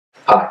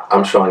Hi,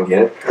 I'm Sean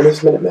Gannon, and this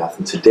is MinuteMath,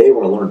 and today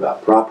we're going to learn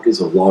about properties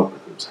of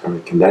logarithms. I'm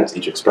going to condense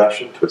each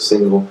expression to a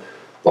single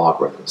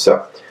logarithm.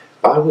 So,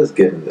 if I was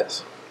given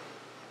this,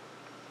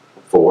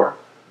 4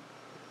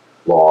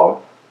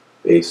 log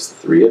base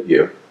 3 of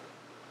u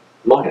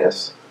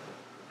minus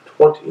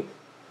 20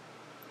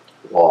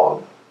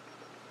 log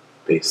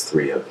base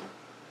 3 of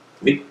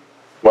v.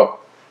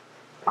 Well,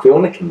 if we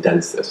want to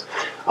condense this,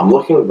 I'm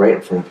looking right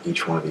in front of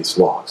each one of these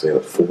logs. I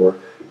have 4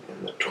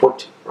 and the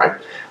 20,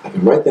 right? I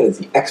can write that as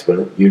the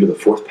exponent u to the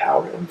 4th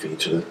power and v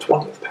to the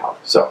 20th power.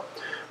 So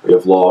we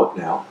have log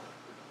now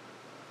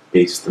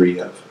base 3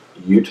 of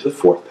u to the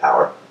 4th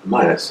power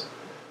minus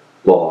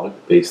log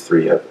base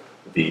 3 of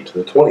v to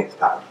the 20th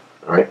power.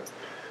 All right?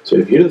 So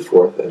we have u to the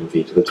 4th and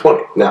v to the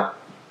 20th. Now,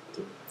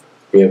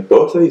 we have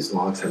both of these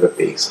logs have a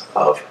base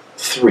of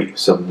 3.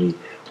 So we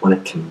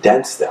want to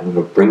condense them. We're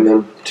going to bring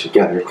them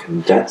together,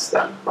 condense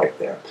them right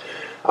there.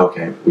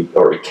 Okay, we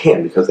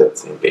can because they have the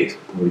same base.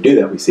 When we do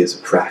that, we see a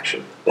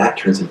subtraction. That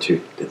turns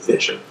into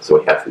division. So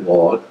we have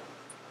log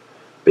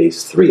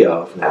base 3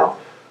 of, now,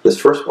 this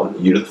first one,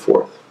 u to the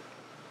 4th,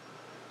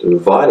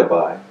 divided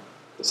by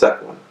the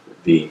second one,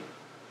 v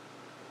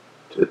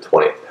to the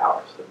 20th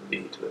power, so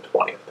v to the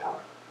 20th power.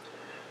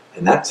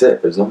 And that's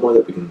it. There's no more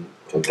that we can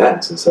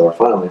condense. And so our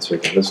final answer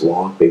again is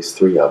log base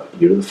 3 of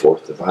u to the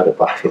 4th divided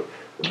by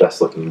the best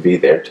looking v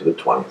there to the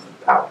 20th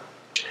power.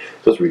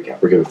 So let's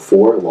recap. We're given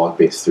 4 log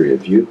base 3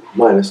 of u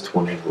minus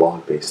 20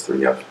 log base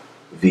 3 of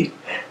v.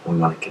 And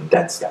we want to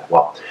condense that.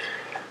 Well,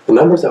 the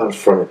numbers out in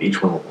front of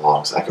each one of the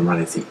logs, I can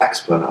write as the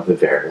exponent of the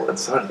variable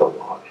inside of the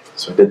log.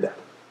 So I did that.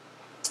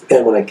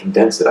 And when I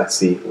condense it, I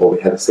see, well,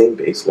 we had the same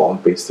base,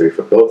 log base 3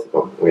 for both of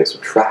them. We have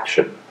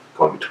subtraction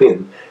going between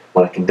them.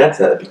 When I condense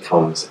that, it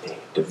becomes a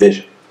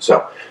division.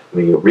 So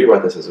when you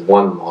rewrite this as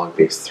 1 log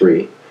base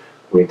 3,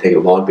 we can take a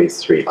log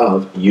base 3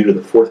 of u to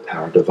the 4th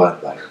power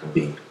divided by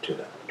v to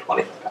the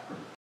 20th.